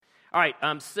All right,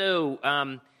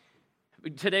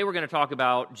 today we're going to talk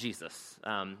about Jesus.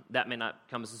 That may not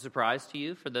come as a surprise to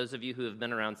you. For those of you who have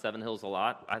been around Seven Hills a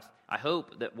lot, I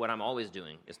hope that what I'm always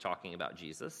doing is talking about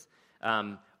Jesus.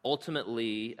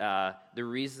 Ultimately, the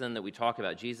reason that we talk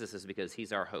about Jesus is because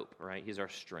he's our hope, right? He's our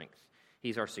strength.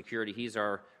 He's our security. He's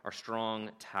our strong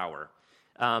tower.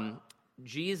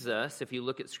 Jesus, if you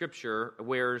look at Scripture,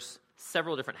 wears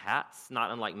several different hats,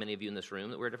 not unlike many of you in this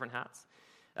room that wear different hats.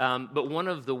 But one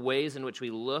of the ways in which we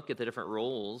look at the different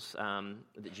roles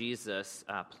that Jesus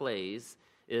plays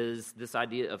is this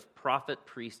idea of prophet,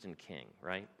 priest, and king,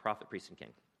 right? Prophet, priest, and king.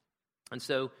 And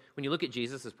so when you look at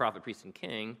Jesus as prophet, priest, and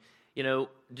king, you know,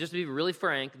 just to be really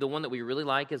frank, the one that we really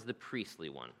like is the priestly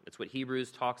one. It's what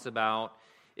Hebrews talks about.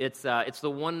 It's the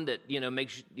one that, you know,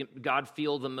 makes God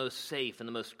feel the most safe and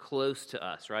the most close to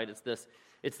us, right? It's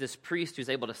this priest who's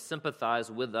able to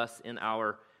sympathize with us in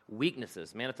our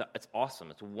weaknesses. Man, it's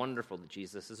awesome. It's wonderful that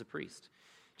Jesus is a priest.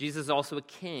 Jesus is also a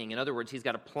king. In other words, he's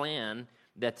got a plan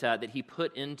that he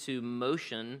put into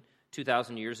motion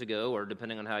 2,000 years ago, or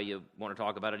depending on how you want to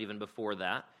talk about it, even before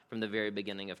that, from the very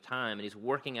beginning of time, and he's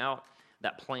working out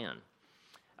that plan.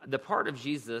 The part of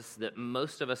Jesus that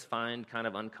most of us find kind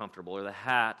of uncomfortable, or the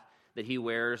hat that he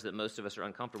wears that most of us are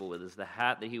uncomfortable with, is the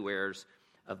hat that he wears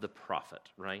of the prophet,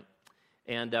 right?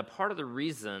 And part of the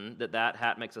reason that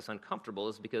hat makes us uncomfortable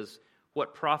is because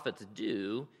what prophets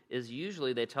do is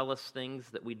usually they tell us things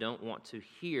that we don't want to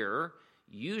hear,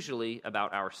 usually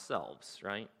about ourselves,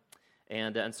 right?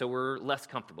 And so we're less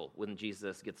comfortable when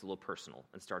Jesus gets a little personal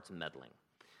and starts meddling.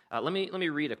 Let me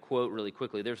read a quote really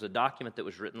quickly. There's a document that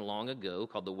was written long ago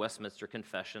called the Westminster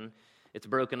Confession. It's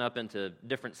broken up into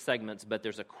different segments, but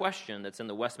there's a question that's in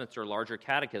the Westminster Larger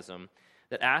Catechism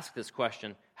that asks this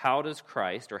question: how does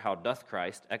Christ, or how doth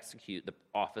Christ, execute the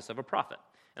office of a prophet?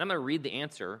 And I'm going to read the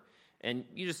answer, and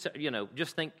you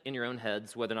just think in your own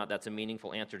heads whether or not that's a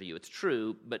meaningful answer to you. It's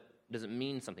true, but does it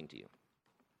mean something to you?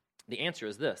 The answer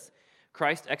is this: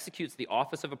 Christ executes the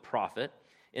office of a prophet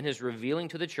in his revealing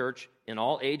to the church in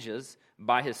all ages,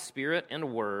 by his Spirit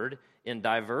and word, in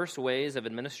diverse ways of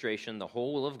administration, the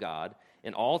whole will of God,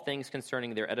 in all things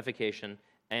concerning their edification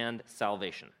and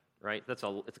salvation. Right? It's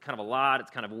kind of a lot.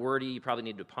 It's kind of wordy. You probably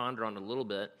need to ponder on it a little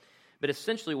bit. But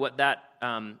essentially what that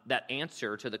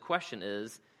answer to the question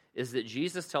is that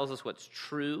Jesus tells us what's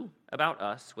true about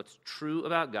us, what's true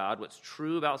about God, what's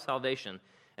true about salvation,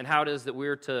 and how it is that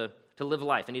we're to live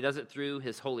life. And he does it through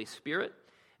his Holy Spirit,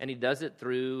 and he does it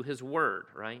through his word,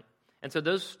 right? And so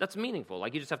that's meaningful.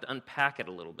 Like, you just have to unpack it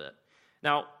a little bit.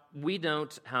 Now, we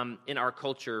don't, in our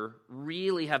culture,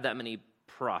 really have that many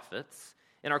prophets.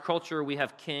 In our culture, we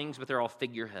have kings, but they're all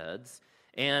figureheads.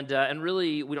 And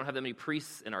really, we don't have that many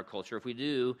priests in our culture. If we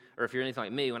do, or if you're anything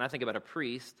like me, when I think about a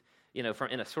priest, you know,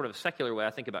 in a sort of secular way,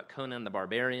 I think about Conan the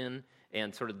Barbarian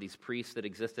and sort of these priests that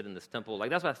existed in this temple.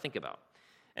 Like, that's what I think about.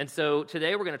 And so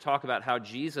today we're going to talk about how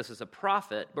Jesus is a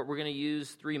prophet, but we're going to use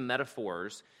three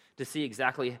metaphors to see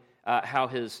exactly how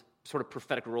his sort of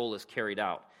prophetic role is carried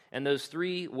out. And those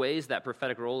three ways that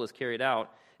prophetic role is carried out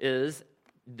is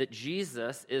that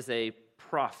Jesus is a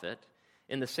prophet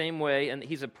in the same way, and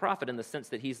he's a prophet in the sense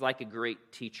that he's like a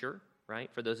great teacher, right?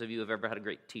 For those of you who have ever had a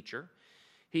great teacher.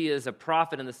 He is a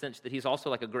prophet in the sense that he's also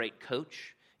like a great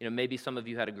coach. You know, maybe some of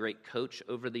you had a great coach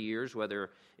over the years,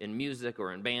 whether in music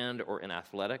or in band or in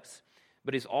athletics.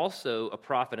 But he's also a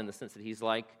prophet in the sense that he's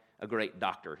like a great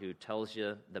doctor who tells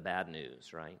you the bad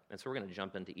news, right? And so we're going to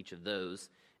jump into each of those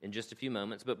in just a few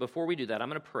moments. But before we do that, I'm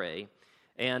going to pray.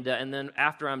 And then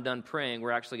after I'm done praying,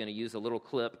 we're actually going to use a little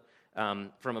clip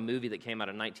from a movie that came out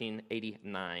in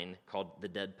 1989 called The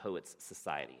Dead Poets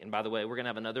Society. And by the way, we're going to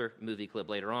have another movie clip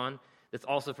later on that's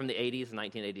also from the 80s,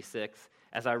 1986.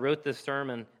 As I wrote this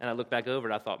sermon and I looked back over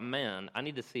it, I thought, man, I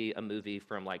need to see a movie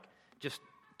from like just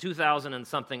 2000 and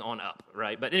something on up,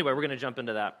 right? But anyway, we're going to jump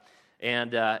into that.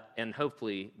 And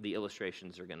hopefully the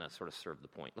illustrations are going to sort of serve the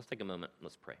point. Let's take a moment and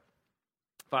let's pray.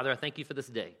 Father, I thank you for this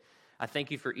day. I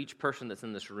thank you for each person that's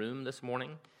in this room this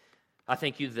morning. I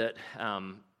thank you that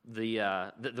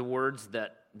the words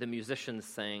that the musicians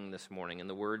sang this morning and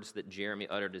the words that Jeremy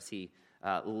uttered as he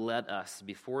led us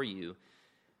before you,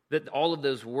 that all of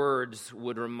those words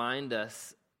would remind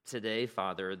us today,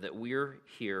 Father, that we're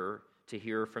here to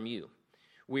hear from you.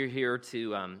 We're here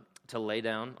to lay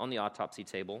down on the autopsy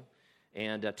table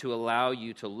and to allow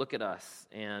you to look at us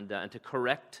and to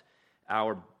correct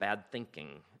our bad thinking,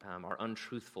 our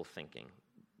untruthful thinking.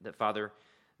 That, Father,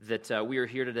 that we are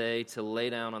here today to lay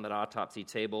down on that autopsy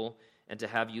table and to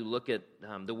have you look at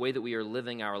the way that we are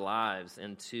living our lives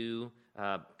and to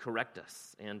correct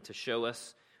us and to show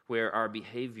us where our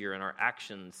behavior and our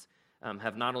actions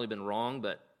have not only been wrong,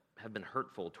 but have been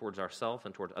hurtful towards ourselves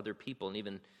and towards other people, and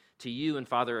even to you. And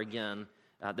Father, again,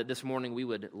 that this morning we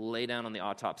would lay down on the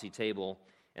autopsy table,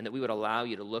 and that we would allow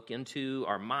you to look into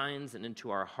our minds and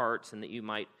into our hearts, and that you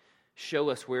might show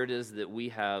us where it is that we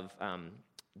have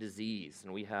disease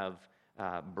and we have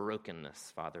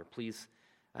brokenness, Father. Please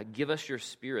give us your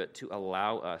Spirit to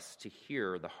allow us to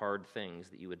hear the hard things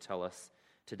that you would tell us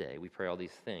today. We pray all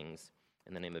these things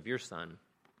in the name of your Son,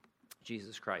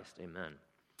 Jesus Christ. Amen.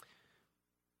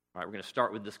 All right, we're going to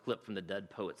start with this clip from the Dead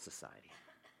Poets Society.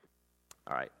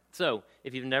 All right, so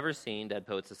if you've never seen Dead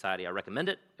Poets Society, I recommend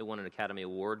it. It won an Academy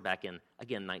Award back in,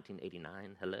 again,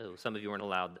 1989. Hello. Some of you weren't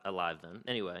alive then.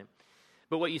 Anyway,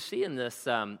 but what you see in this,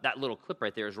 that little clip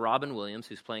right there is Robin Williams,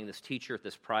 who's playing this teacher at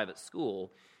this private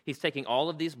school. He's taking all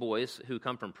of these boys who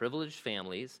come from privileged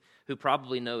families, who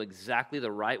probably know exactly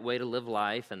the right way to live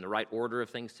life and the right order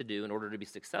of things to do in order to be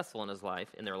successful in his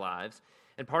life, in their lives.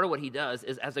 And part of what he does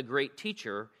is, as a great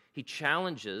teacher, he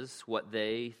challenges what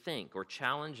they think or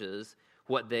challenges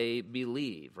what they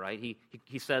believe, right?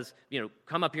 He says,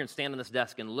 come up here and stand on this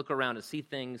desk and look around and see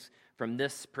things from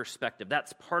this perspective.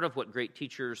 That's part of what great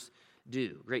teachers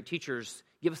do. Great teachers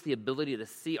give us the ability to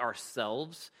see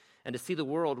ourselves and to see the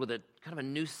world with a kind of a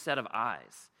new set of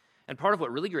eyes. And part of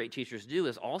what really great teachers do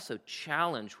is also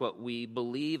challenge what we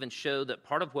believe and show that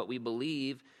part of what we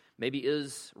believe maybe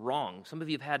is wrong. Some of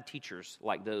you have had teachers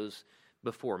like those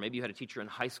before. Maybe you had a teacher in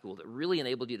high school that really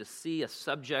enabled you to see a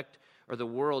subject or the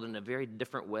world in a very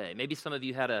different way. Maybe some of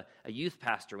you had a youth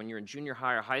pastor when you were in junior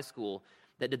high or high school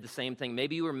that did the same thing.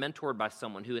 Maybe you were mentored by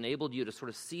someone who enabled you to sort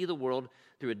of see the world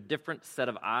through a different set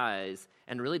of eyes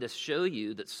and really to show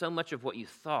you that so much of what you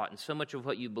thought and so much of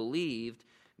what you believed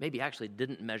maybe actually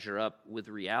didn't measure up with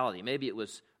reality. Maybe it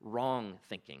was wrong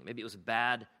thinking. Maybe it was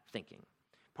bad thinking.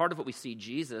 Part of what we see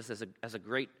Jesus as a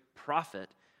great prophet,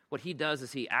 what he does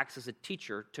is he acts as a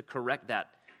teacher to correct that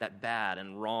bad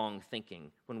and wrong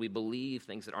thinking when we believe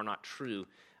things that are not true.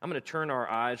 I'm going to turn our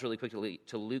eyes really quickly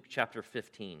to Luke chapter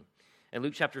 15. And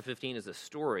Luke chapter 15 is a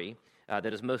story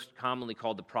that is most commonly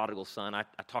called the prodigal son. I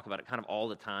talk about it kind of all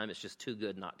the time. It's just too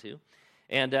good not to.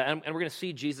 And we're going to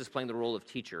see Jesus playing the role of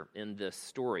teacher in this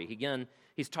story. Again,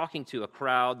 he's talking to a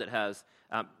crowd that has,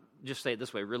 just say it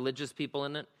this way, religious people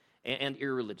in it and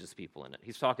irreligious people in it.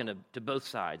 He's talking to both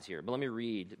sides here. But let me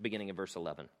read beginning in verse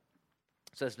 11.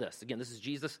 It says this. Again, this is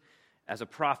Jesus as a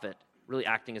prophet really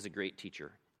acting as a great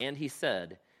teacher. And he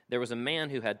said, there was a man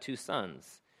who had 2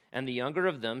 sons. And the younger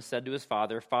of them said to his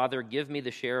father, Father, give me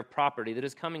the share of property that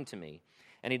is coming to me.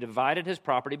 And he divided his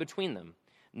property between them.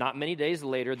 Not many days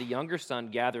later, the younger son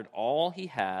gathered all he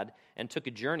had and took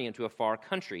a journey into a far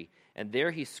country. And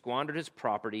there he squandered his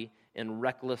property in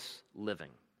reckless living.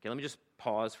 Okay, let me just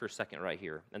pause for a second right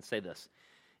here and say this.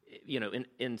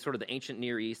 In sort of the ancient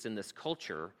Near East, in this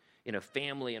culture,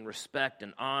 family and respect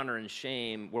and honor and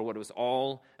shame were what it was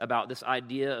all about. This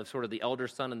idea of sort of the elder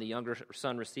son and the younger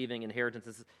son receiving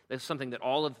inheritance is something that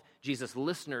all of Jesus'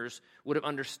 listeners would have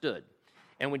understood.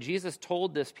 And when Jesus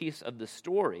told this piece of the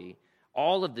story,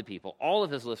 all of the people, all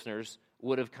of his listeners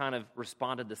would have kind of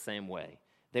responded the same way.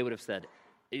 They would have said,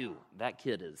 ew, that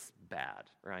kid is bad,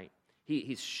 right?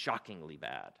 He's shockingly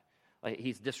bad. Like,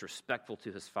 he's disrespectful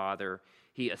to his father.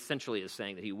 He essentially is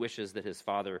saying that he wishes that his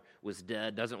father was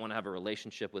dead, doesn't want to have a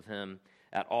relationship with him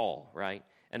at all, right?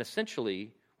 And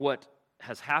essentially what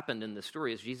has happened in this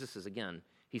story is Jesus is, again,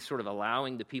 he's sort of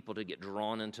allowing the people to get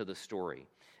drawn into the story.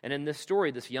 And in this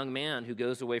story, this young man who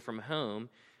goes away from home,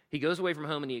 he goes away from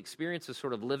home and he experiences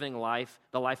sort of living life,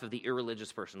 the life of the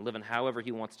irreligious person, living however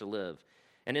he wants to live.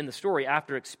 And in the story,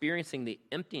 after experiencing the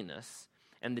emptiness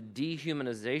and the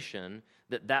dehumanization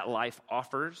that life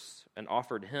offers and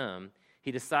offered him,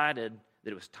 he decided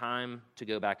that it was time to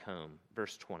go back home.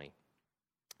 Verse 20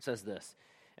 says this,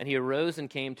 and he arose and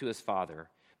came to his father.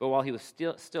 But while he was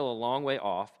still a long way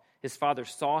off, his father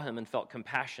saw him and felt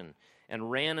compassion and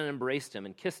ran and embraced him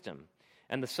and kissed him.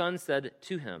 And the son said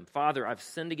to him, Father, I've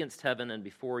sinned against heaven and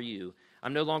before you.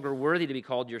 I'm no longer worthy to be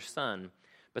called your son.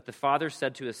 But the father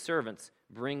said to his servants,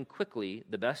 bring quickly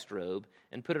the best robe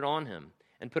and put it on him,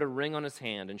 and put a ring on his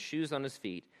hand and shoes on his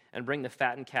feet, and bring the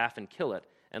fattened calf and kill it,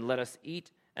 and let us eat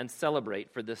and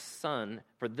celebrate. For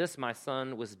this my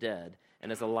son was dead,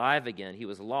 and is alive again. He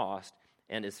was lost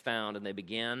and is found. And they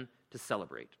began to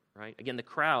celebrate, right? Again, the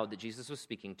crowd that Jesus was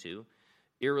speaking to,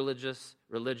 irreligious,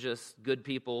 religious, good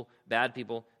people, bad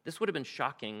people, this would have been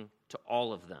shocking to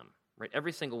all of them, right?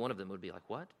 Every single one of them would be like,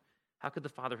 what? How could the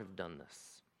father have done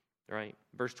this, right?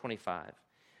 Verse 25.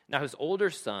 Now his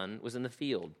older son was in the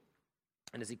field,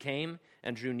 and as he came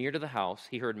and drew near to the house,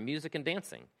 he heard music and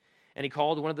dancing. And he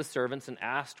called one of the servants and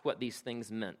asked what these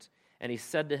things meant. And he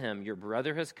said to him, your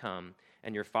brother has come,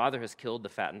 and your father has killed the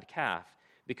fattened calf,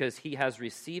 because he has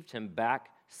received him back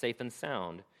safe and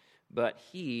sound. But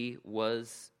he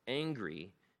was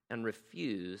angry and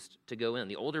refused to go in.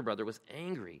 The older brother was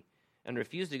angry and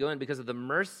refused to go in because of the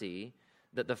mercy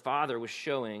that the father was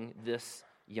showing this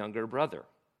younger brother.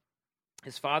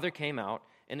 His father came out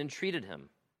and entreated him.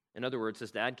 In other words,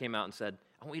 his dad came out and said,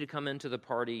 I want you to come into the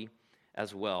party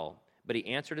as well. But he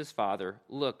answered his father,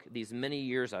 look, these many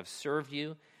years I've served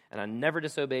you, and I never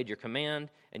disobeyed your command,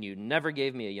 and you never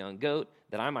gave me a young goat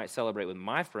that I might celebrate with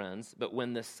my friends. But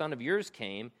when this son of yours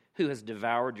came, who has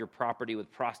devoured your property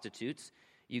with prostitutes,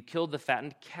 you killed the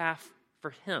fattened calf for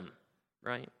him,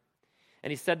 right?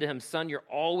 And he said to him, son, you're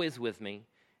always with me,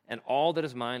 and all that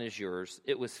is mine is yours.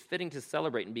 It was fitting to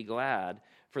celebrate and be glad,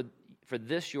 for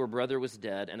this your brother was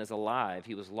dead and is alive.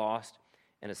 He was lost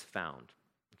and is found.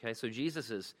 Okay, so Jesus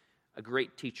is a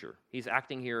great teacher. He's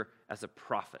acting here as a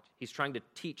prophet. He's trying to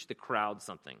teach the crowd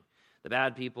something. The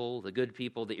bad people, the good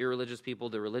people, the irreligious people,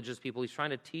 the religious people. He's trying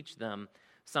to teach them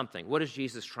something. What is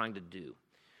Jesus trying to do?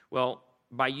 Well,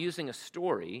 by using a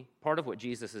story, part of what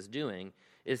Jesus is doing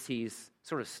is he's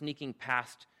sort of sneaking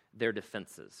past their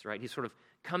defenses, right? He's sort of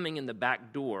coming in the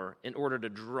back door in order to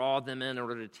draw them in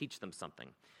order to teach them something.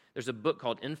 There's a book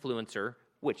called Influencer,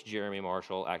 which Jeremy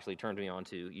Marshall actually turned me on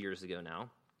to years ago now.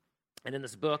 And in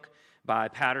this book by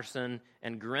Patterson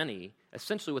and Grenny,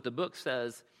 essentially what the book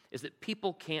says is that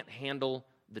people can't handle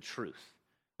the truth.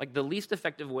 Like the least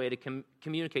effective way to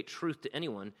communicate truth to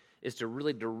anyone is to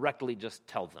really directly just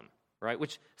tell them, right?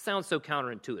 Which sounds so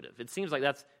counterintuitive. It seems like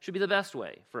that should be the best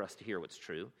way for us to hear what's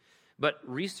true. But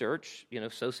research,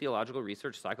 sociological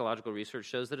research, psychological research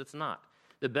shows that it's not.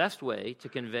 The best way to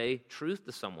convey truth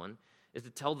to someone is to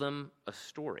tell them a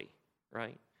story,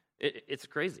 right? It's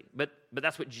crazy, but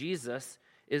that's what Jesus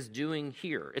is doing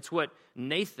here. It's what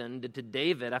Nathan did to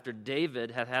David after David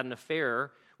had had an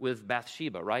affair with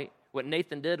Bathsheba, right? What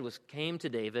Nathan did was came to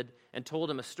David and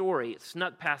told him a story,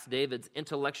 snuck past David's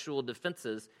intellectual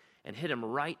defenses and hit him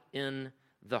right in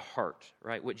the heart,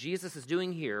 right? What Jesus is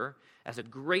doing here, as a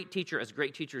great teacher, as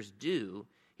great teachers do,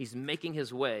 he's making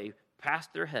his way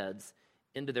past their heads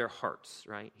into their hearts,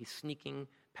 right? He's sneaking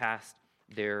past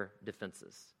their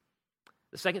defenses.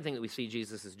 The second thing that we see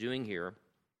Jesus is doing here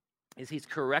is he's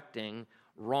correcting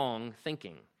wrong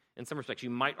thinking. In some respects, you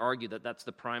might argue that that's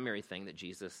the primary thing that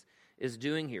Jesus is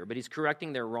doing here, but he's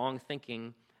correcting their wrong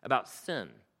thinking about sin.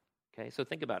 Okay, so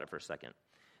think about it for a second.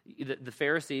 The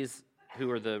Pharisees, who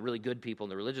are the really good people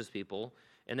and the religious people,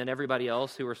 and then everybody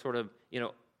else who are sort of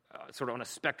on a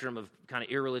spectrum of kind of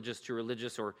irreligious to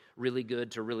religious or really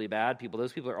good to really bad people,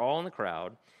 those people are all in the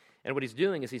crowd. And what he's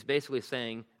doing is he's basically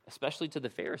saying, especially to the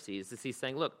Pharisees, is he's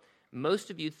saying, look, most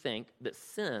of you think that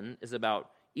sin is about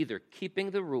either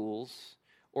keeping the rules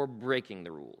or breaking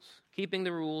the rules. Keeping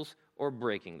the rules or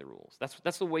breaking the rules.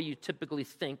 That's the way you typically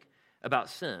think about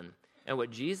sin. And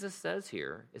what Jesus says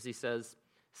here is he says,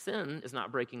 sin is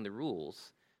not breaking the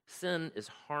rules. Sin is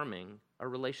harming a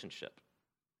relationship.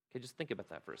 Okay, just think about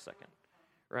that for a second,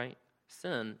 right?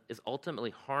 Sin is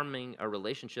ultimately harming a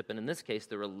relationship, and in this case,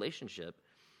 the relationship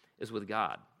is with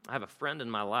God. I have a friend in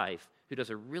my life who does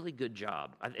a really good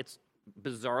job. It's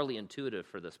bizarrely intuitive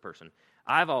for this person.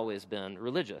 I've always been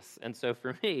religious, and so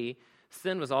for me,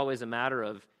 sin was always a matter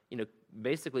of,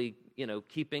 basically,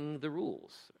 keeping the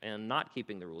rules and not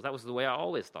keeping the rules. That was the way I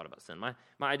always thought about sin. My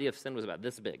idea of sin was about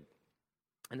this big.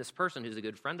 And this person, who's a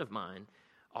good friend of mine,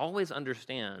 always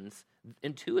understands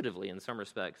intuitively, in some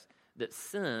respects, that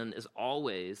sin is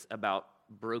always about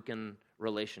broken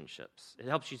relationships. It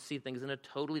helps you see things in a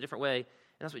totally different way, and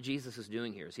that's what Jesus is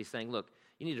doing here. Is he's saying, look,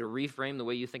 you need to reframe the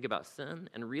way you think about sin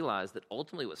and realize that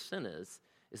ultimately what sin is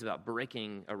about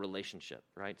breaking a relationship,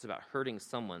 right? It's about hurting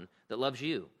someone that loves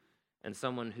you and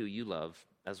someone who you love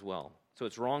as well. So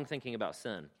it's wrong thinking about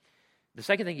sin. The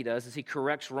second thing he does is he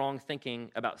corrects wrong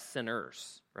thinking about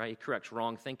sinners, right? He corrects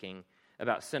wrong thinking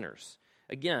about sinners.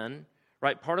 Again,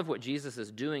 right, part of what Jesus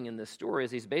is doing in this story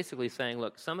is he's basically saying,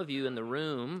 look, some of you in the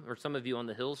room, or some of you on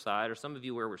the hillside, or some of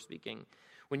you where we're speaking,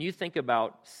 when you think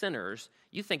about sinners,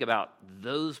 you think about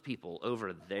those people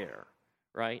over there,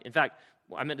 right? In fact,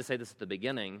 I meant to say this at the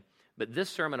beginning, but this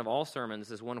sermon of all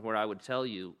sermons is one where I would tell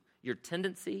you your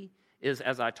tendency is,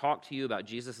 as I talk to you about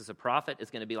Jesus as a prophet,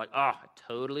 is going to be like, I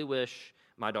totally wish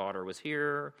my daughter was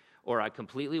here, or I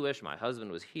completely wish my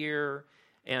husband was here.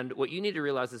 And what you need to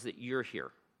realize is that you're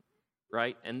here,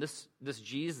 right? And this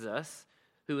Jesus,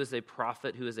 who is a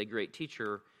prophet, who is a great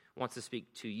teacher, wants to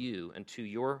speak to you and to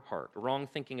your heart. Wrong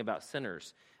thinking about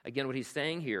sinners. Again, what he's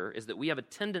saying here is that we have a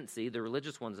tendency, the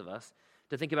religious ones of us,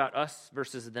 to think about us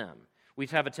versus them. We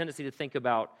have a tendency to think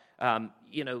about,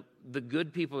 the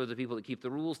good people are the people that keep the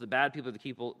rules, the bad people are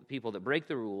the people that break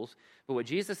the rules. But what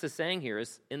Jesus is saying here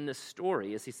is, in this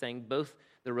story, is he's saying both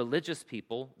the religious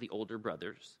people, the older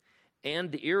brothers,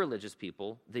 and the irreligious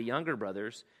people, the younger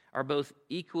brothers, are both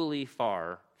equally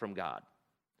far from God.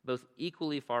 Both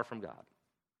equally far from God.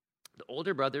 The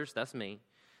older brothers, that's me.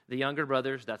 The younger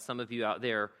brothers, that's some of you out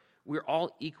there. We're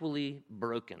all equally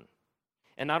broken.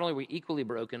 And not only are we equally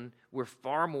broken, we're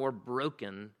far more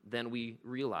broken than we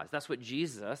realize. That's what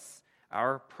Jesus,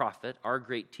 our prophet, our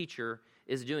great teacher,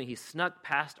 is doing. He snuck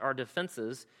past our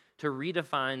defenses to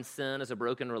redefine sin as a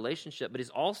broken relationship, but he's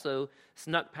also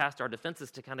snuck past our defenses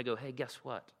to kind of go, hey, guess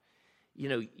what?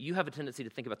 You have a tendency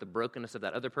to think about the brokenness of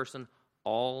that other person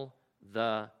all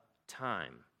the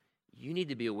time. You need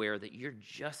to be aware that you're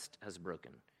just as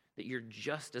broken, that you're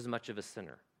just as much of a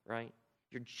sinner, right?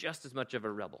 You're just as much of a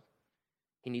rebel.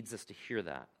 He needs us to hear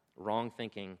that. Wrong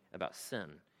thinking about sin.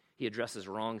 He addresses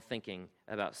wrong thinking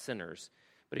about sinners,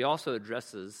 but he also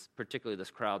addresses particularly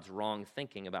this crowd's wrong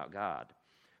thinking about God.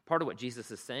 Part of what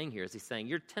Jesus is saying here is he's saying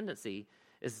your tendency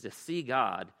is to see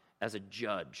God as a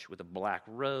judge with a black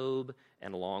robe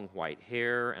and long white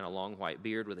hair and a long white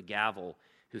beard with a gavel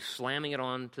who's slamming it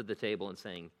onto the table and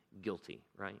saying, guilty,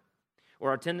 right? Or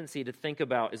our tendency to think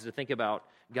about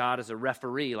God as a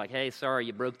referee, like, hey, sorry,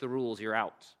 you broke the rules, you're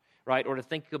out, right? Or to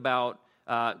think about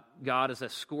God as a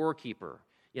scorekeeper.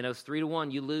 It's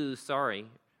 3-1, you lose, sorry,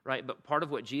 right? But part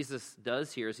of what Jesus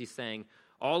does here is he's saying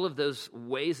all of those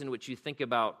ways in which you think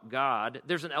about God,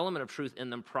 there's an element of truth in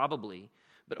them probably,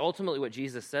 but ultimately what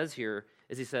Jesus says here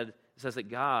is he says that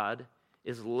God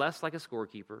is less like a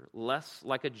scorekeeper, less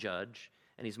like a judge,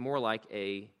 and he's more like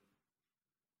a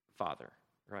father,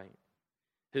 right?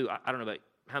 Who, I don't know about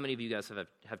how many of you guys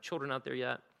have children out there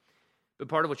yet, but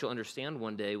part of what you'll understand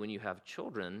one day when you have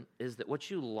children is that what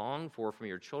you long for from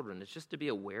your children is just to be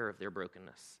aware of their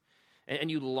brokenness. And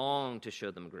you long to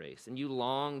show them grace, and you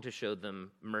long to show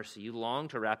them mercy. You long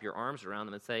to wrap your arms around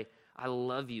them and say, I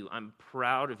love you, I'm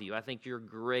proud of you, I think you're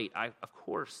great, of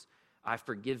course, I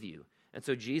forgive you. And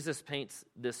so Jesus paints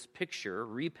this picture,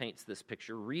 repaints this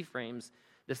picture, reframes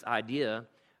this idea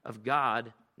of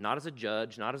God not as a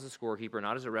judge, not as a scorekeeper,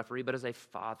 not as a referee, but as a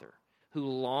father who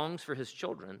longs for his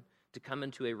children to come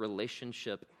into a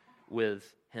relationship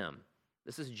with him.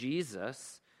 This is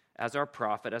Jesus, as our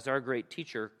prophet, as our great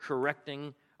teacher,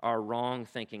 correcting our wrong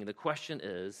thinking. The question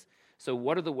is, so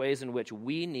what are the ways in which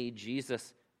we need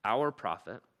Jesus, our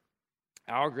prophet,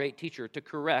 our great teacher, to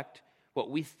correct what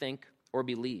we think or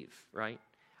believe, right?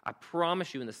 I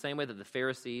promise you, in the same way that the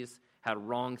Pharisees had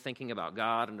wrong thinking about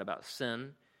God and about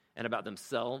sin and about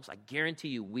themselves, I guarantee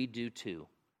you we do too,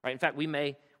 right? In fact, we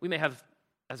may have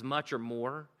as much or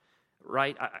more,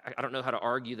 right? I don't know how to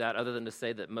argue that other than to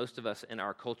say that most of us in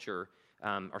our culture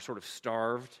are sort of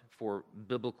starved for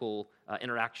biblical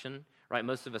interaction, right?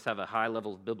 Most of us have a high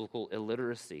level of biblical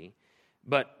illiteracy.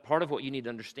 But part of what you need to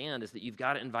understand is that you've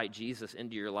got to invite Jesus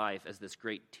into your life as this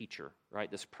great teacher, right?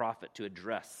 This prophet to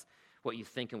address what you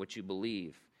think and what you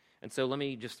believe. And so let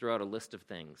me just throw out a list of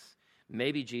things.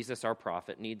 Maybe Jesus, our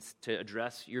prophet, needs to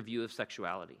address your view of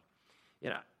sexuality.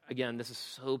 Again, this is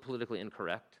so politically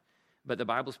incorrect, but the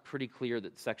Bible's pretty clear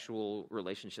that sexual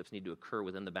relationships need to occur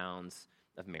within the bounds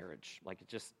of marriage. Like,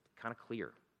 it's just kind of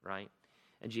clear, right?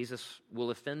 And Jesus will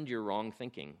offend your wrong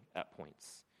thinking at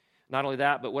points. Not only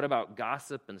that, but what about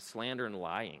gossip and slander and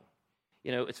lying?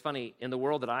 It's funny, in the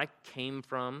world that I came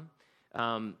from,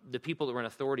 the people that were in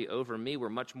authority over me were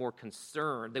much more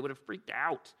concerned. They would have freaked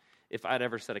out if I'd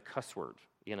ever said a cuss word,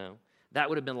 That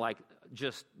would have been like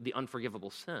just the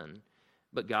unforgivable sin.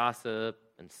 But gossip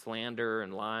and slander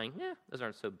and lying, those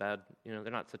aren't so bad.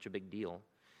 They're not such a big deal.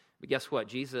 But guess what?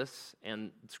 Jesus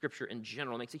and Scripture in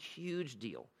general makes a huge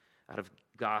deal out of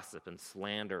gossip and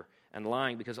slander and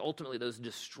lying, because ultimately those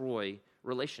destroy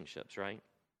relationships, right?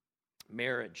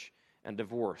 Marriage and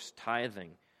divorce,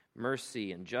 tithing,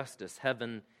 mercy and justice,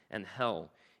 heaven and hell.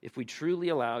 If we truly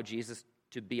allow Jesus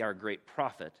to be our great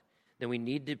prophet, then we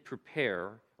need to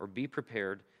prepare or be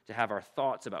prepared to have our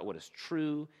thoughts about what is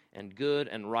true and good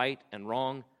and right and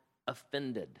wrong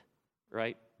offended,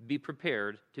 right? Be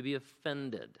prepared to be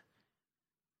offended.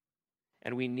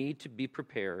 And we need to be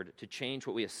prepared to change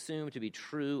what we assume to be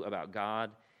true about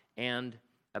God and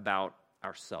about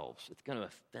ourselves. It's going to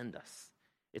offend us.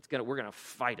 We're going to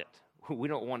fight it. We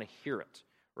don't want to hear it,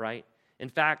 right? In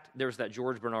fact, there's that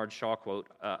George Bernard Shaw quote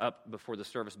up before the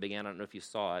service began. I don't know if you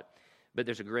saw it, but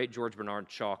there's a great George Bernard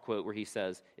Shaw quote where he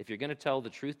says, if you're going to tell the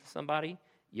truth to somebody,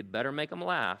 you better make them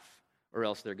laugh or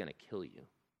else they're going to kill you,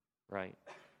 right?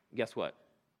 Guess what?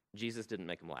 Jesus didn't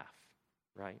make them laugh,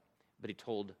 right? But he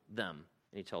told them,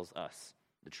 and he tells us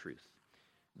the truth.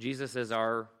 Jesus is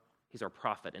he's our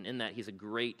prophet, and in that he's a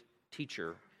great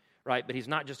teacher, right? But he's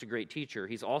not just a great teacher,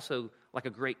 he's also like a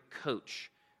great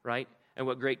coach, right? And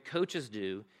what great coaches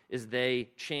do is they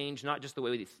change not just the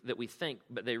way that we think,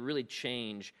 but they really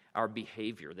change our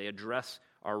behavior. They address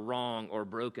our wrong or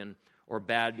broken or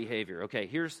bad behavior. Okay,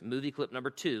 here's movie clip number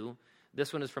 2.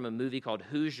 This one is from a movie called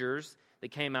Hoosiers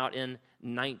that came out in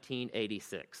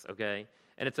 1986, okay?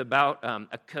 And it's about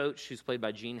a coach who's played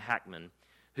by Gene Hackman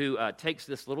who takes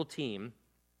this little team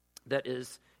that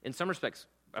is, in some respects,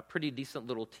 a pretty decent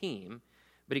little team,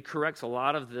 but he corrects a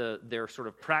lot of their sort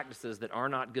of practices that are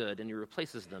not good, and he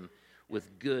replaces them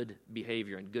with good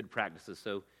behavior and good practices.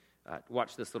 So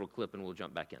watch this little clip, and we'll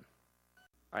jump back in.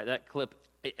 All right, that clip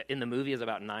in the movie is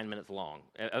about 9 minutes long.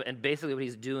 And basically what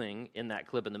he's doing in that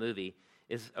clip in the movie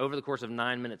is over the course of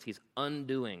 9 minutes, he's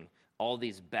undoing all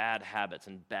these bad habits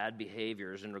and bad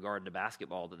behaviors in regard to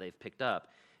basketball that they've picked up.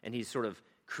 And he's sort of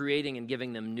creating and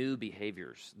giving them new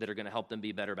behaviors that are going to help them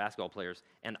be better basketball players.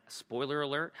 And spoiler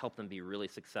alert, help them be really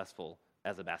successful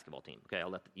as a basketball team. Okay, I'll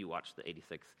let you watch the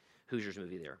 86 Hoosiers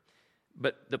movie there.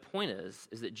 But the point is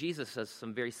that Jesus says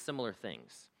some very similar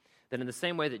things. That in the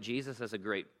same way that Jesus, as a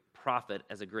great prophet,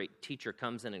 as a great teacher,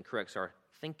 comes in and corrects our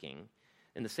thinking,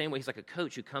 in the same way he's like a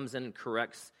coach who comes in and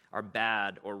corrects our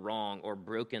bad or wrong or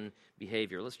broken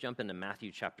behavior. Let's jump into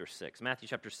Matthew chapter 6. Matthew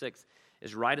chapter 6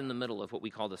 is right in the middle of what we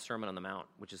call the Sermon on the Mount,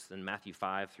 which is in Matthew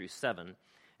 5 through 7. And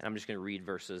I'm just going to read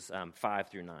verses 5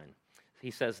 through 9.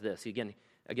 He says this. Again,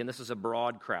 this is a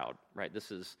broad crowd, right?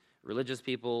 This is religious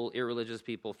people, irreligious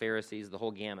people, Pharisees, the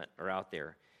whole gamut are out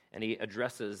there. And he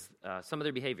addresses some of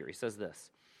their behavior. He says this,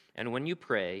 "And when you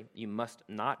pray, you must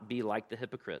not be like the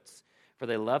hypocrites, for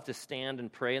they love to stand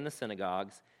and pray in the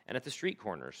synagogues and at the street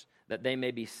corners, that they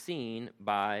may be seen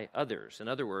by others." In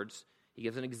other words, he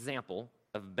gives an example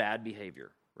of bad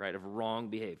behavior, right, of wrong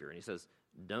behavior. And he says,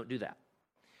 don't do that.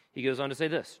 He goes on to say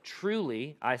this,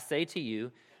 "Truly, I say to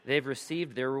you, they've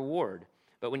received their reward.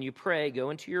 But when you pray, go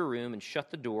into your room and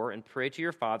shut the door and pray to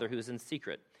your Father who is in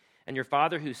secret. And your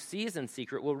Father who sees in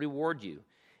secret will reward you.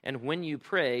 And when you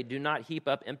pray, do not heap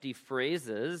up empty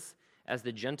phrases as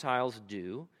the Gentiles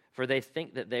do, for they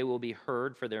think that they will be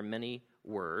heard for their many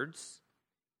words.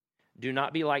 Do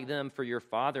not be like them, for your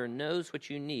Father knows what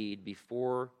you need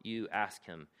before you ask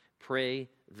him. Pray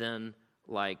then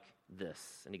like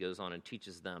this." And he goes on and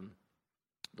teaches them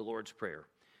the Lord's Prayer.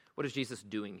 What is Jesus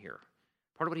doing here?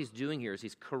 Part of what he's doing here is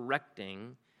he's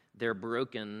correcting their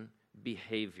broken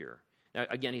behavior. Now,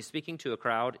 again, he's speaking to a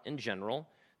crowd in general.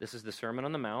 This is the Sermon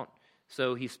on the Mount.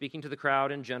 So he's speaking to the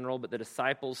crowd in general, but the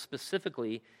disciples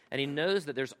specifically, and he knows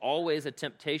that there's always a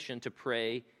temptation to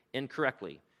pray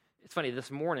incorrectly. It's funny, this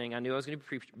morning, I knew I was going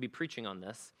to be preaching on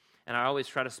this, and I always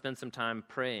try to spend some time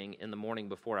praying in the morning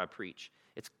before I preach.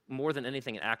 It's more than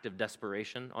anything an act of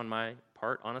desperation on my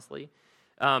part, honestly.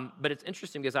 But it's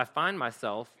interesting because I find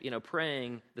myself,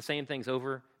 praying the same things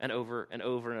over and over and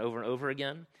over and over and over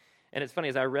again. And it's funny,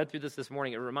 as I read through this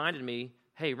morning, it reminded me,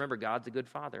 hey, remember, God's a good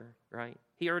father, right?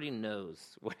 He already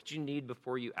knows what you need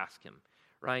before you ask him,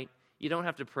 right? You don't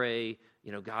have to pray,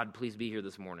 God, please be here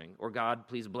this morning, or God,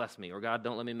 please bless me, or God,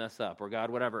 don't let me mess up, or God,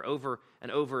 whatever, over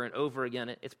and over and over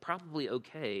again. It's probably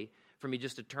okay for me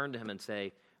just to turn to him and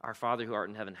say, "Our Father who art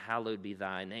in heaven, hallowed be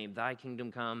thy name. Thy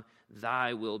kingdom come,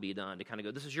 thy will be done." To kind of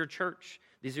go, this is your church.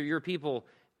 These are your people.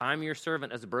 I'm your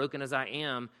servant, as broken as I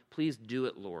am. Please do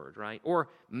it, Lord, right? Or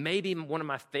maybe one of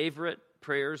my favorite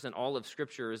prayers in all of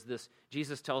Scripture is this.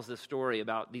 Jesus tells this story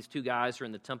about these two guys who are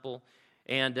in the temple,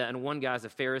 and one guy's a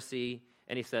Pharisee,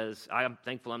 and he says, "I am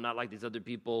thankful I'm not like these other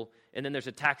people." And then there's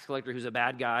a tax collector who's a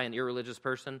bad guy, an irreligious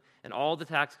person, and all the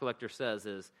tax collector says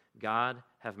is, "God,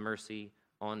 have mercy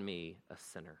on me, a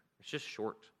sinner." It's just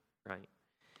short, right?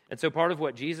 And so part of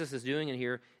what Jesus is doing in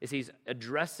here is he's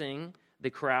addressing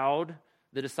the crowd,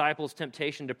 the disciples'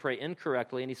 temptation to pray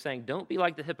incorrectly, and he's saying, don't be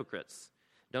like the hypocrites.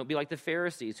 Don't be like the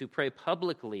Pharisees who pray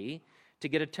publicly to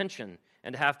get attention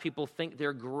and to have people think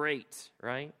they're great,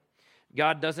 right?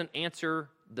 God doesn't answer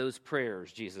those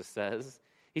prayers, Jesus says.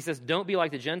 He says, don't be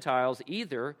like the Gentiles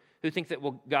either, who think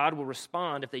that God will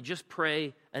respond if they just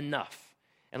pray enough.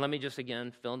 And let me just,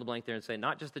 again, fill in the blank there and say,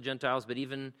 not just the Gentiles, but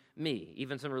even me,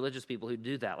 even some religious people who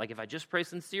do that. Like, if I just pray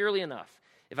sincerely enough,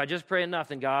 if I just pray enough,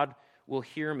 then God will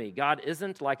hear me. God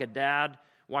isn't like a dad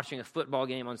watching a football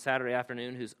game on Saturday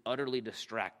afternoon who's utterly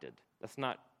distracted. That's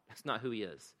not who he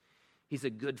is. He's a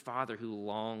good father who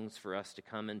longs for us to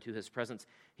come into his presence.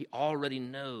 He already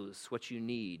knows what you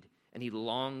need, and he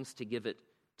longs to give it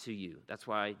to you. That's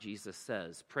why Jesus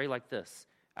says, pray like this,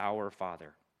 "Our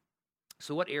Father."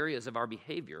 So what areas of our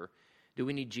behavior do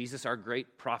we need Jesus, our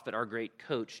great prophet, our great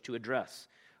coach, to address?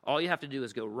 all you have to do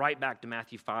is go right back to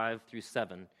Matthew 5 through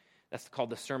 7. That's called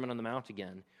the Sermon on the Mount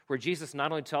again, where Jesus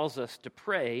not only tells us to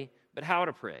pray, but how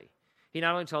to pray. He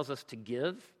not only tells us to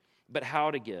give, but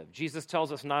how to give. Jesus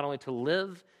tells us not only to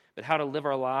live, but how to live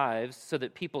our lives so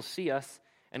that people see us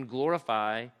and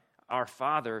glorify our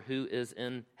Father who is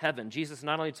in heaven. Jesus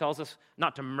not only tells us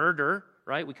not to murder,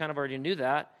 right? We kind of already knew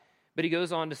that, but he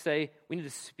goes on to say we need to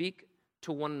speak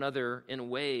to one another in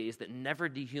ways that never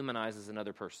dehumanizes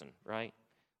another person, right?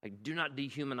 Like, do not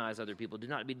dehumanize other people. Do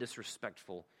not be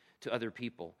disrespectful to other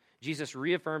people. Jesus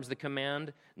reaffirms the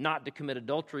command not to commit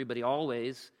adultery, but he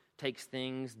always takes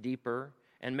things deeper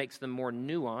and makes them more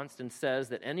nuanced and says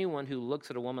that anyone who looks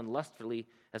at a woman lustfully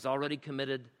has already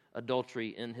committed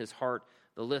adultery in his heart.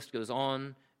 The list goes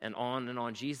on and on and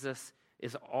on. Jesus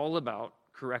is all about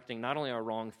correcting not only our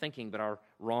wrong thinking, but our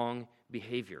wrong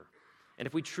behavior. And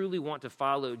if we truly want to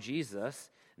follow Jesus,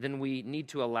 then we need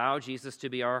to allow Jesus to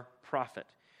be our prophet.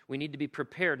 We need to be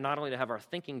prepared not only to have our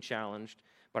thinking challenged,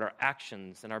 but our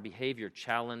actions and our behavior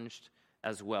challenged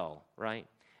as well, right?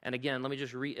 And again, let me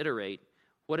just reiterate,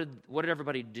 what did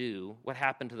everybody do? What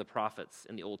happened to the prophets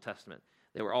in the Old Testament?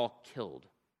 They were all killed,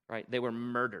 right? They were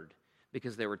murdered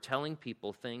because they were telling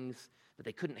people things that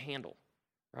they couldn't handle,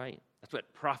 right? That's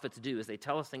what prophets do, is they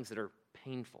tell us things that are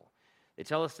painful. They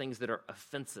tell us things that are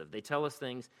offensive. They tell us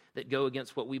things that go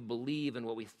against what we believe and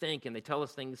what we think, and they tell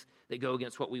us things that go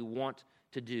against what we want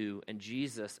to do. And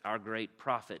Jesus, our great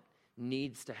prophet,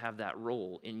 needs to have that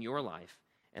role in your life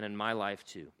and in my life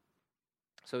too.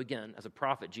 So again, as a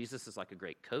prophet, Jesus is like a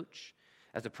great coach.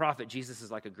 As a prophet, Jesus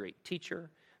is like a great teacher.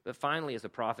 But finally, as a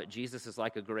prophet, Jesus is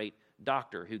like a great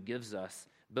doctor who gives us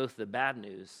both the bad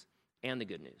news and the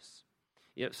good news.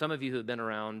 You know, some of you who have been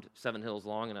around Seven Hills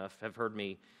long enough have heard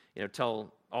me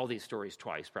tell all these stories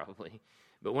twice probably.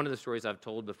 But one of the stories I've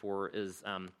told before is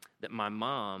that my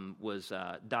mom was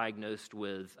diagnosed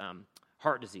with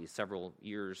heart disease several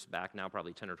years back now,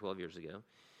 probably 10 or 12 years ago.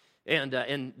 And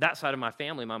in that side of my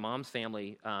family, my mom's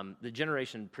family, the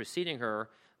generation preceding her,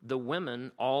 the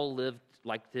women all lived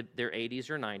like their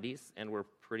 80s or 90s and were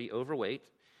pretty overweight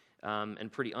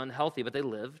and pretty unhealthy, but they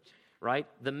lived, right?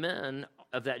 The men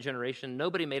of that generation,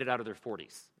 nobody made it out of their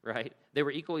 40s, right? They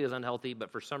were equally as unhealthy,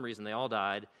 but for some reason they all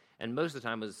died, and most of the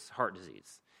time it was heart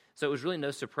disease. So it was really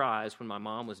no surprise when my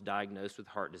mom was diagnosed with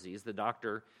heart disease. The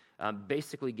doctor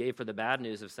basically gave her the bad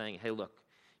news of saying, hey, look,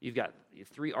 you've got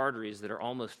 3 arteries that are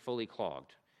almost fully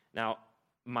clogged. Now,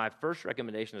 my first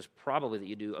recommendation is probably that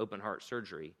you do open heart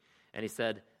surgery. And he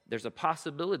said, there's a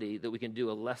possibility that we can do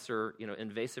a lesser,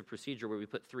 invasive procedure where we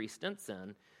put 3 stents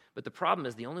in. But the problem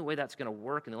is the only way that's going to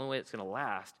work and the only way it's going to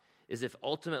last is if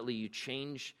ultimately you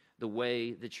change the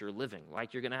way that you're living.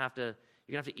 Like you're going to have to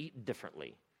eat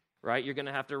differently, right? You're going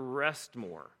to have to rest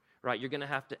more, right? You're going to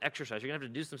have to exercise. You're going to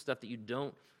have to do some stuff that you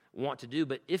don't want to do.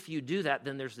 But if you do that,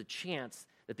 then there's the chance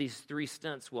that these 3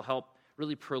 stents will help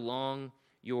really prolong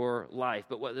your life.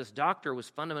 But what this doctor was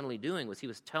fundamentally doing was he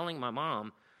was telling my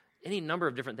mom any number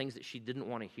of different things that she didn't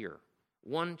want to hear.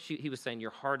 One, he was saying,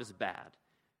 your heart is bad,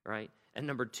 right? And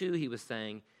number 2, he was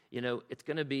saying, it's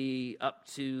going to be up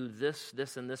to this,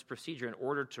 and this procedure in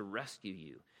order to rescue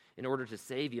you, in order to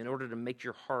save you, in order to make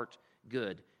your heart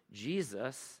good.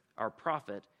 Jesus, our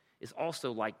prophet, is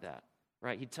also like that,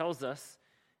 right? He tells us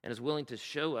and is willing to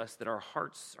show us that our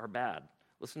hearts are bad.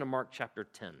 Listen to Mark chapter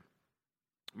 10.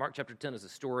 Mark chapter 10 is a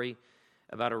story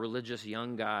about a religious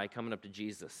young guy coming up to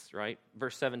Jesus, right?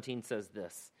 Verse 17 says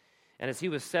this, and as he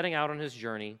was setting out on his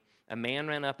journey, a man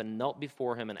ran up and knelt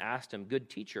before him and asked him, good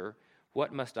teacher,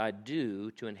 what must I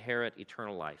do to inherit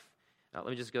eternal life? Now, let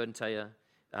me just go ahead and tell you,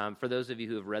 for those of you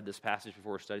who have read this passage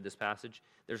before or studied this passage,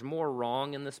 there's more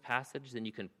wrong in this passage than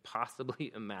you can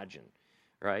possibly imagine,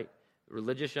 right? A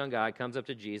religious young guy comes up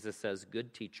to Jesus, says,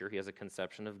 good teacher. He has a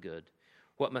conception of good.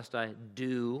 What must I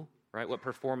do, right? What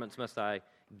performance must I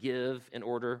give in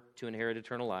order to inherit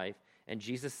eternal life? And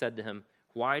Jesus said to him,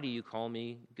 why do you call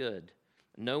me good?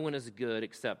 No one is good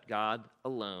except God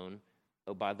alone.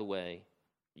 Oh, by the way,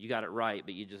 you got it right,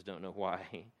 but you just don't know why,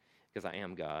 because I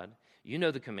am God. You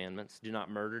know the commandments. Do not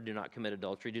murder, do not commit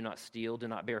adultery, do not steal, do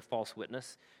not bear false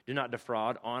witness, do not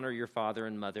defraud, honor your father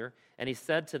and mother. And he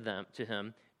said to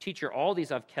him, teacher, all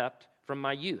these I've kept from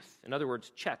my youth. In other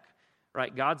words, check,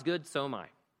 right? God's good, so am I.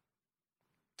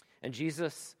 And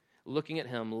Jesus, looking at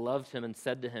him, loved him and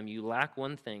said to him, you lack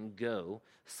one thing, go,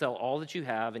 sell all that you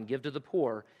have and give to the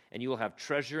poor, and you will have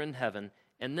treasure in heaven,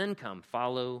 and then come,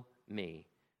 follow me.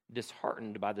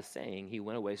 Disheartened by the saying, he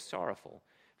went away sorrowful,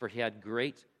 for he had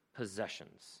great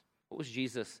possessions. What was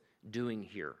Jesus doing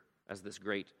here as this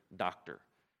great doctor?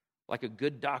 Like a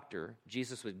good doctor,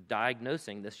 Jesus was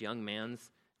diagnosing this young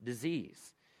man's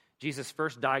disease. Jesus'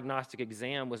 first diagnostic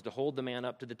exam was to hold the man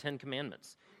up to the 10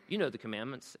 commandments. You know the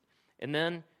commandments. And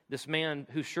then this man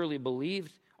who surely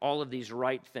believed all of these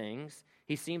right things,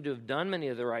 he seemed to have done many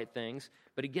of the right things.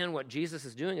 But again, what Jesus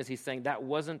is doing is he's saying that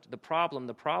wasn't the problem.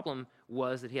 The problem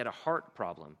was that he had a heart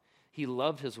problem. He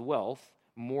loved his wealth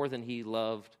more than he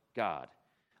loved God.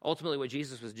 Ultimately, what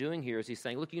Jesus was doing here is he's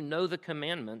saying, look, you know the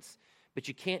commandments, but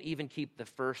you can't even keep the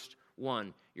first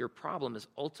one. Your problem is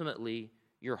ultimately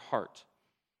your heart.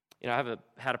 You know,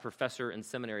 I had a professor in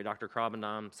seminary, Dr.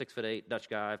 Krabbendam, 6'8", Dutch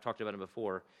guy. I've talked about him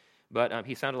before. But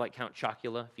he sounded like Count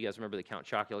Chocula, if you guys remember the Count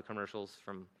Chocula commercials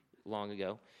from long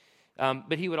ago.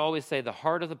 But he would always say, the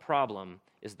heart of the problem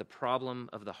is the problem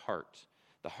of the heart.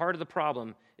 The heart of the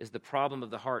problem is the problem of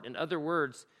the heart. In other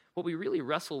words, what we really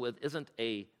wrestle with isn't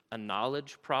a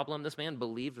knowledge problem. This man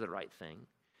believed the right thing,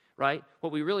 right?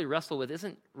 What we really wrestle with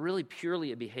isn't really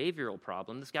purely a behavioral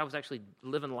problem. This guy was actually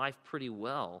living life pretty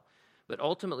well. But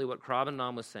ultimately, what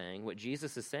Krabbendam was saying, what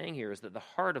Jesus is saying here, is that the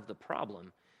heart of the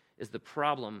problem is the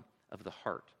problem of the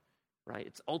heart, right?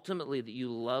 It's ultimately that you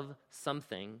love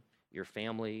something, your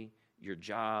family, your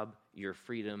job, your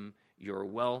freedom, your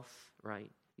wealth, right?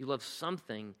 You love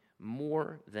something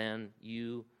more than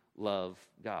you love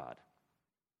God.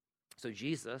 So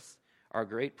Jesus, our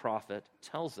great prophet,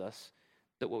 tells us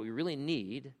that what we really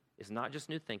need is not just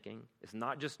new thinking, it's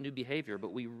not just new behavior,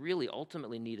 but we really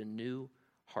ultimately need a new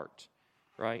heart.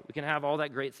 Right? We can have all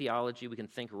that great theology. We can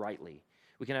think rightly.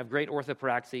 We can have great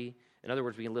orthopraxy. In other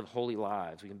words, we can live holy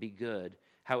lives. We can be good.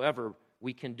 However,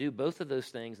 we can do both of those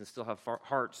things and still have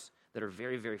hearts that are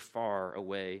very, very far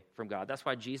away from God. That's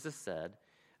why Jesus said,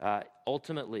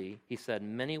 ultimately, he said,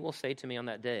 many will say to me on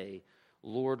that day,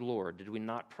 Lord, Lord, did we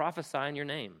not prophesy in your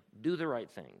name, do the right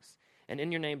things, and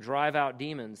in your name drive out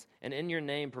demons, and in your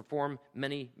name perform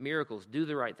many miracles, do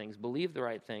the right things, believe the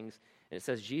right things? And it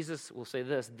says, Jesus will say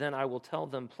this, then I will tell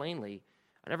them plainly,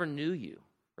 I never knew you,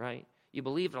 right? You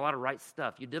believed a lot of right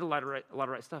stuff. You did a lot of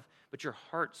right stuff, but your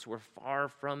hearts were far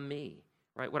from me,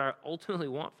 right? What I ultimately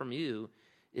want from you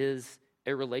is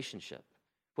a relationship.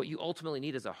 What you ultimately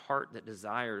need is a heart that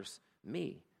desires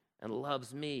me and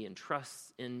loves me and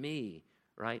trusts in me,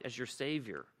 right, as your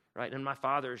Savior, right? And my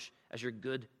Father as your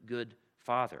good, good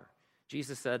Father.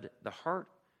 Jesus said, the heart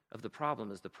of the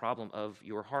problem is the problem of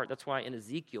your heart. That's why in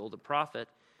Ezekiel, the prophet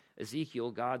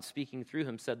Ezekiel, God speaking through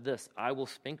him, said this, I will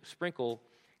sprinkle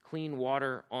clean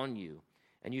water on you,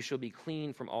 and you shall be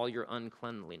clean from all your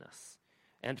uncleanliness.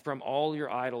 And from all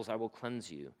your idols I will cleanse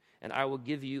you, and I will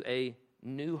give you a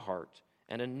new heart,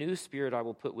 and a new spirit I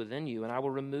will put within you, and I will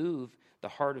remove the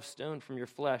heart of stone from your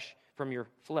flesh,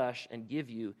 and give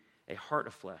you a heart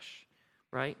of flesh,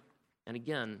 right? And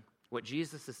again, what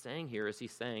Jesus is saying here is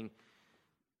he's saying,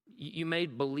 you may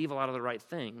believe a lot of the right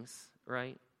things,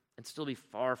 right, and still be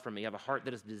far from me. You have a heart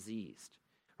that is diseased,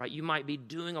 right? You might be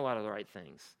doing a lot of the right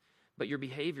things, but your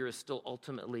behavior is still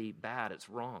ultimately bad. It's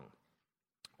wrong.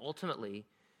 Ultimately,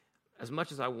 as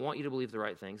much as I want you to believe the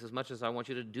right things, as much as I want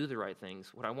you to do the right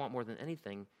things, what I want more than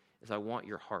anything is I want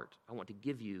your heart. I want to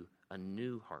give you a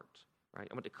new heart, right?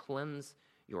 I want to cleanse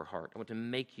your heart. I want to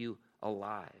make you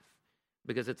alive,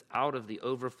 because it's out of the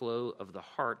overflow of the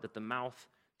heart that the mouth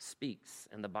speaks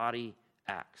and the body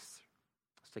acts.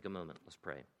 Let's take a moment. Let's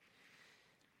pray.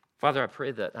 Father, I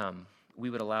pray that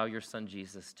we would allow your son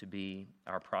Jesus to be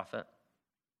our prophet.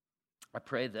 I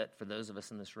pray that for those of us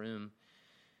in this room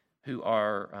who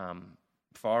are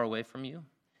far away from you,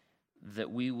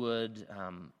 that we would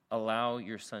allow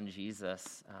your son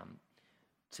Jesus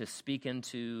to speak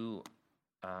into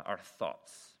our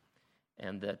thoughts,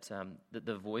 and that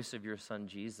the voice of your son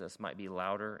Jesus might be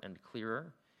louder and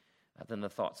clearer than the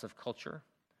thoughts of culture,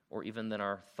 or even than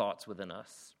our thoughts within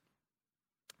us.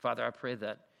 Father, I pray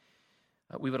that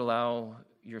we would allow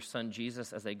your son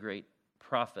Jesus as a great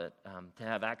prophet to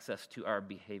have access to our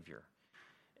behavior,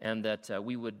 and that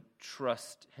we would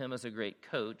trust him as a great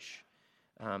coach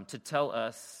to tell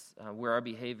us where our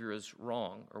behavior is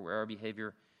wrong or where our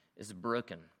behavior is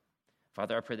broken.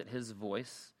 Father, I pray that his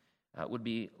voice would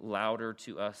be louder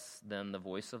to us than the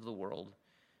voice of the world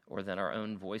or than our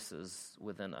own voices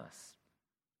within us.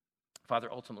 Father,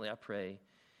 ultimately, I pray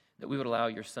that we would allow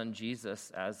your son Jesus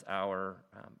as our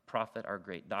prophet, our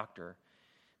great doctor,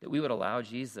 that we would allow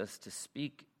Jesus to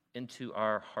speak into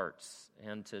our hearts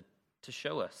and to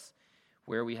show us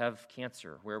where we have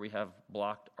cancer, where we have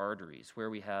blocked arteries, where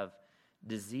we have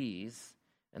disease,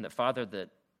 and that, Father, that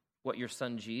what your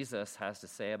son Jesus has to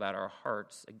say about our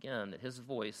hearts, again, that his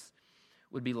voice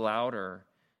would be louder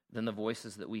than the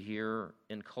voices that we hear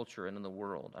in culture and in the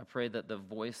world. I pray that the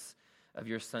voice of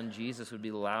your son Jesus would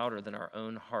be louder than our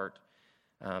own heart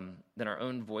than our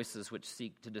own voices which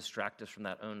seek to distract us from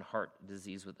that own heart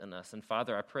disease within us. And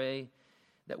Father, I pray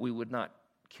that we would not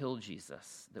kill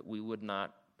Jesus, that we would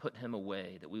not put him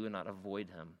away, that we would not avoid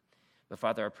him. But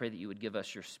Father, I pray that you would give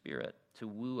us your Spirit to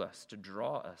woo us, to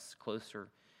draw us closer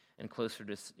and closer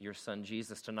to your Son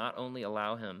Jesus, to not only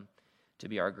allow him to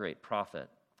be our great prophet,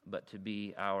 but to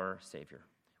be our Savior.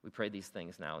 We pray these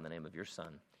things now in the name of your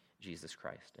Son, Jesus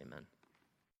Christ. Amen.